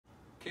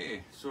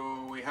Okay,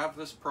 so we have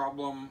this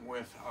problem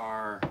with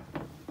our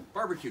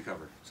barbecue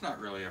cover. It's not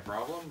really a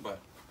problem, but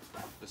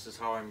this is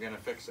how I'm going to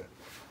fix it.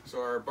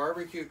 So our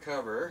barbecue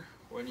cover,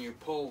 when you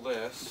pull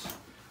this,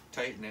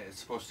 tighten it,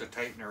 it's supposed to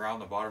tighten around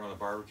the bottom of the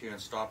barbecue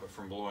and stop it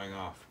from blowing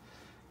off.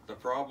 The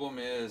problem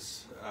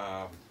is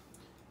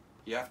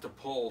you have to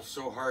pull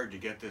so hard to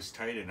get this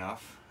tight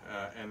enough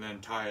and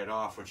then tie it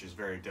off, which is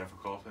very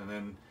difficult, and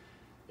then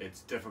it's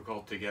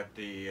difficult to get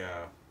the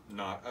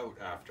knot out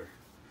after.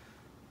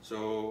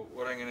 So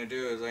what I'm going to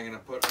do is I'm going to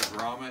put a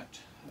grommet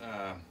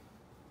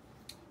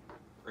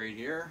right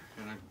here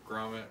and a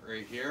grommet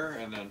right here,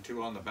 and then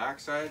two on the back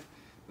side.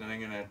 Then I'm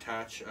going to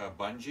attach a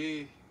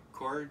bungee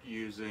cord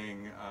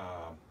using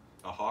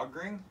a hog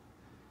ring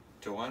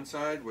to one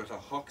side with a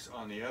hooks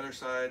on the other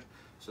side,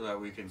 so that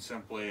we can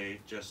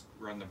simply just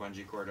run the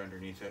bungee cord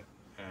underneath it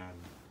and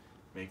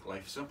make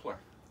life simpler.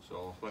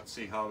 So let's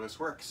see how this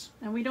works.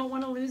 And we don't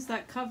want to lose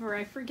that cover.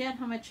 I forget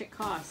how much it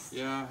costs.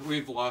 Yeah,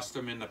 we've lost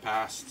them in the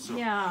past. So.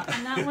 Yeah,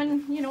 and that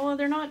one, you know,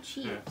 they're not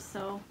cheap. Yeah.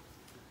 So,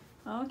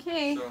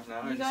 okay. So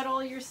now you got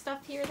all your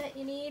stuff here that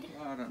you need?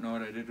 Well, I don't know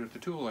what I did with the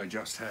tool I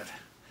just had.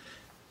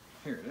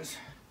 Here it is.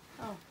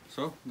 Oh.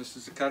 So this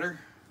is a cutter.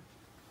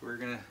 We're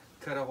going to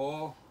cut a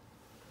hole.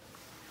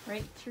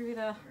 Right through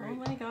the, oh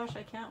my gosh,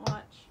 I can't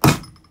watch.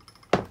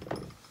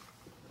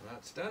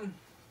 That's done.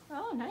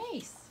 Oh,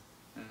 nice.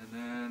 And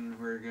then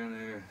we're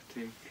gonna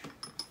take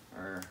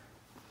our,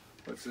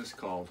 what's this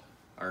called?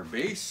 Our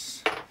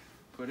base,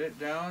 put it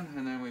down,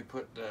 and then we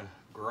put the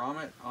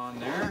grommet on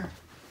there.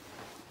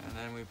 And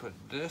then we put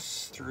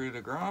this through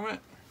the grommet.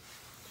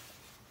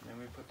 And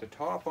we put the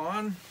top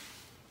on,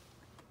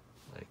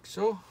 like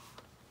so.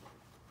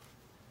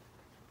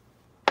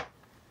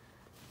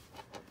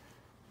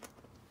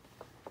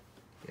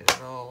 Get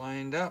it all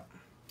lined up.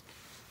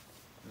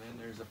 And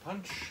then there's a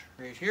punch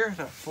right here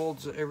that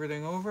folds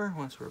everything over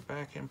once we're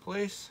back in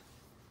place.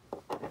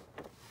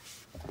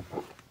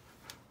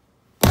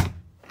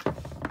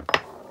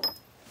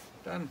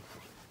 Done.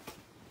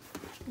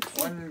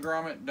 One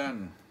grommet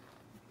done.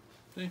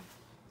 See?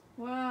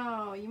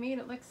 Wow, you made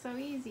it look so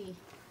easy.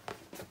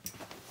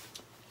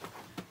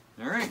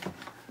 All right.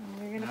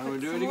 Now we'll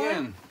do it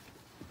again.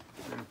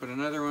 We're gonna put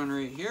another one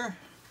right here.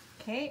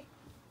 Okay.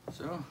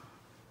 So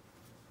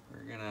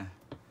we're gonna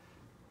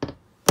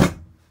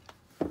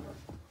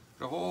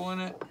a hole in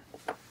it.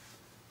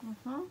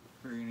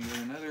 We're going to get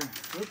another,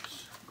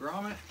 oops,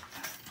 grommet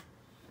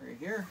right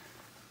here.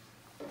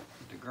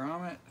 Put the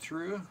grommet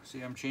through.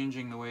 See, I'm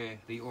changing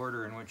the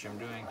order in which I'm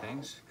doing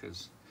things,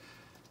 and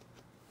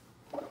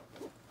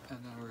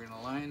then we're going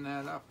to line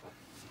that up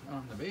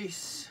on the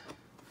base.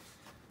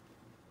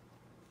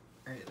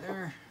 Right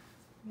there.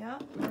 Yeah,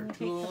 Put our and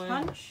tool take the in.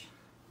 punch.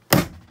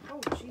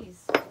 Oh,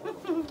 jeez.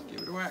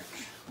 Give it a whack.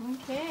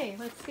 Okay,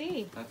 let's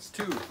see. That's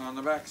two on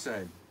the back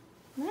side.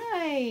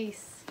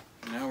 Nice.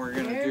 Now we're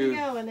going to There do we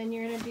go, and then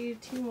you're going to do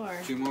two more.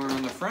 two more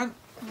on the front.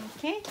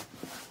 Okay.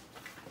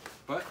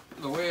 But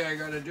the way I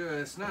got to do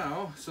this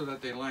now, so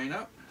that they line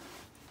up,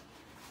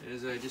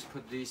 is I just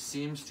put these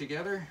seams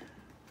together.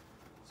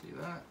 See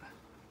that?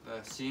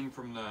 The seam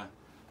from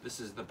this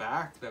is the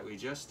back that we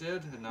just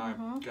did, and now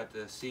I've got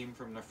the seam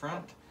from the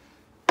front.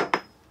 And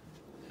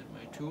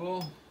my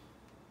tool.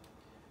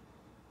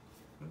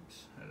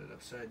 Oops, had it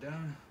upside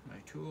down. My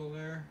tool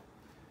there.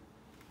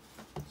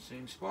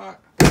 Same spot.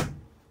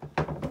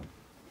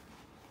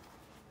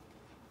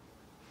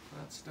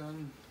 That's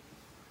done.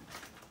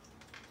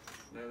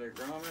 Another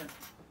grommet.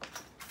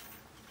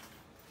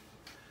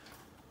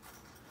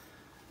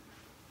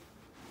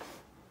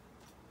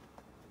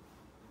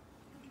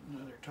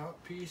 Another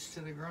top piece to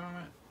the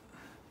grommet.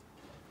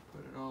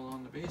 Put it all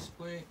on the base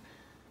plate.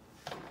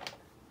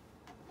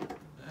 Put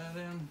that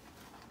in.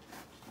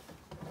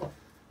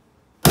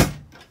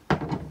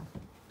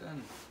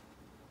 Done.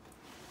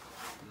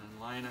 And then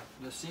line up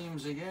the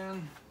seams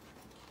again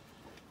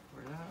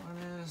where that one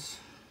is.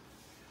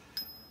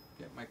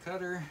 Get my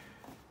cutter.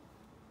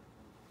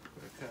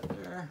 Put a cut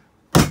there.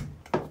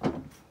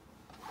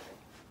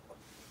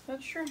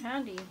 That's sure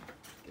handy.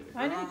 Get a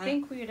I didn't grommet.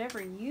 think we would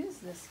ever use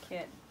this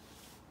kit.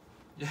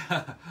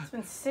 Yeah. It's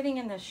been sitting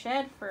in the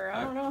shed for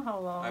I don't know how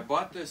long. I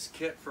bought this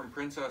kit from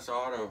Princess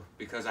Auto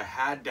because I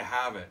had to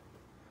have it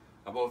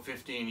about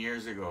 15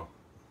 years ago.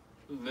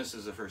 This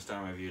is the first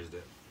time I've used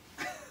it.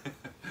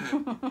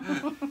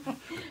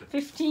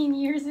 15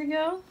 years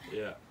ago?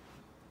 Yeah.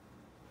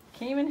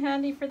 Came in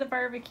handy for the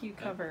barbecue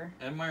cover.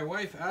 And my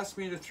wife asked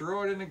me to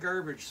throw it in the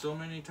garbage so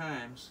many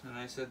times, and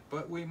I said,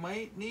 but we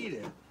might need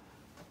it.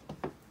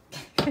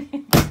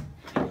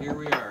 And here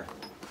we are.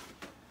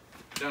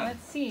 Done.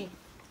 Let's see.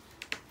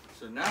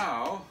 So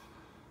now,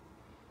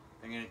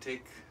 I'm going to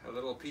take a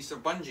little piece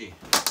of bungee.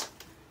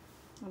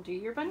 We'll do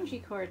your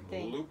bungee cord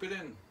thing. Loop it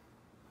in.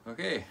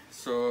 Okay,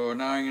 so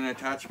now I'm going to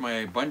attach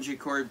my bungee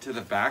cord to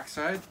the back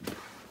side.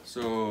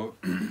 So,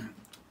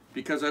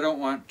 because I don't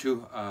want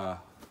to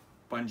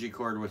bungee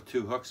cord with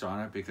two hooks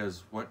on it,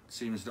 because what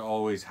seems to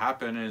always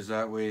happen is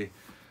that we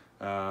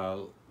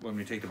when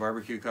we take the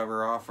barbecue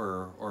cover off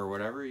or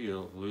whatever,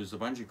 you'll lose the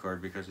bungee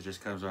cord because it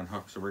just comes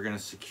unhooked. So we're going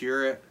to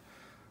secure it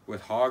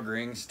with hog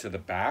rings to the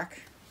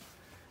back,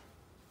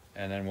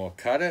 and then we'll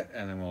cut it,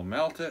 and then we'll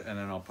melt it, and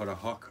then I'll put a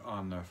hook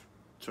on the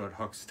so it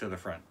hooks to the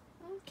front.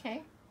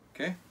 Okay.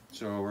 Okay,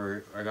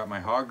 so I got my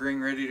hog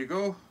ring ready to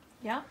go.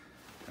 Yeah.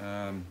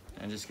 I'm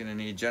just gonna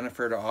need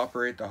Jennifer to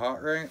operate the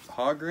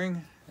hog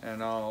ring,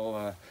 and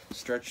I'll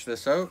stretch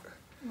this out.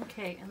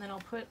 Okay, and then I'll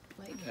put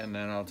like. And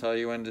then I'll tell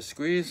you when to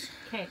squeeze.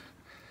 Okay.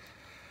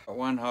 Got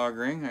one hog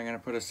ring. I'm gonna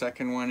put a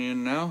second one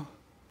in now.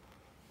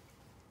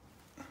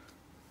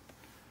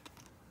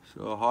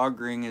 So a hog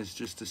ring is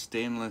just a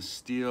stainless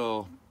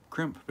steel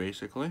crimp,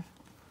 basically,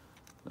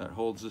 that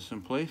holds this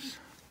in place.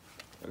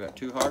 I got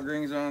 2 hog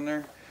rings on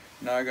there.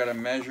 Now I got to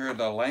measure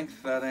the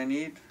length that I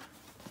need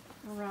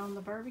Around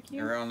the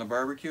barbecue? around the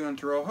barbecue and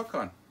throw a hook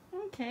on.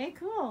 Okay,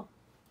 cool.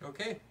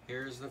 Okay,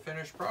 here's the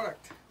finished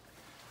product.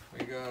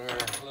 We got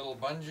our little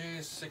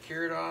bungees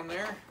secured on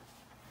there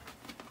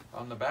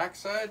on the back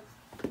side.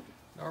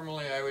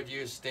 Normally I would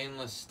use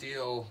stainless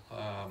steel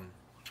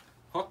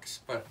hooks,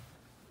 but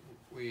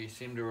we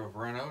seem to have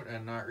run out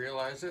and not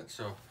realized it,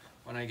 so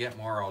when I get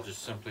more I'll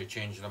just simply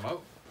change them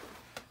out.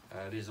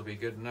 These will be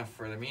good enough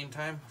for the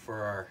meantime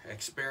for our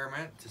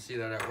experiment to see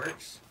that it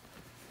works.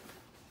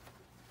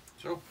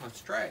 So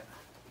let's try it.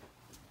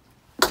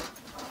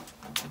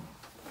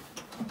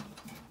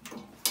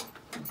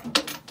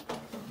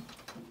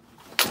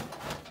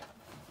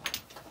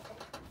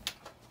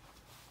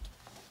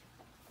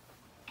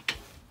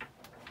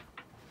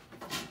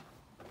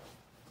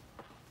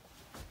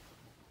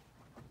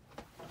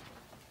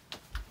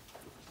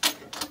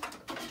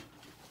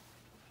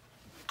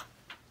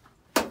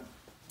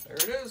 There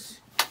it is.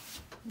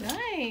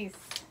 Nice.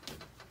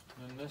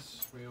 And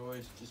this we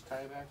always just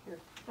tie back here.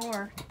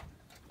 Or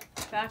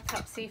backed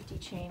up safety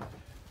chain.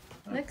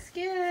 Looks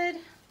good.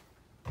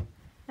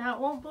 Now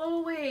it won't blow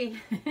away.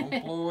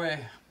 Won't blow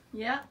away.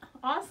 Yeah,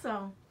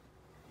 awesome.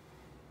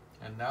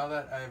 And now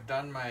that I've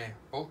done my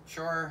boat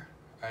chore,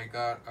 I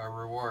got a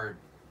reward.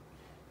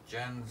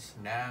 Jen's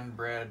naan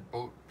bread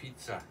boat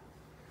pizza.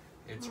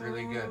 It's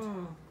really good.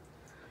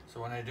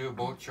 So when I do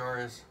boat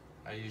chores,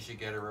 I usually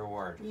get a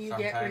reward. You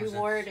get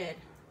rewarded.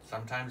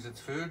 Sometimes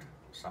it's food,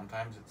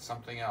 sometimes it's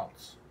something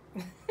else.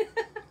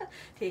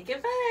 Take a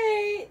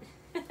bite.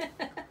 What do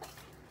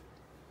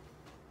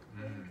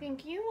you Mm.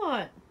 think you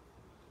want?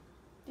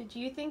 Did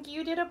you think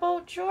you did a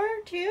boat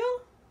chore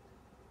too?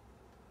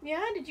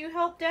 Yeah, did you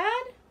help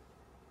Dad?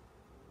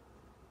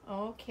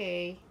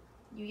 Okay,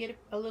 you get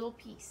a little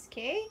piece,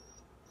 okay?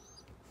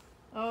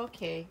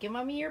 Okay, give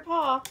Mommy your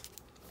paw.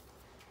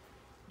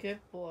 Good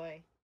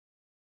boy.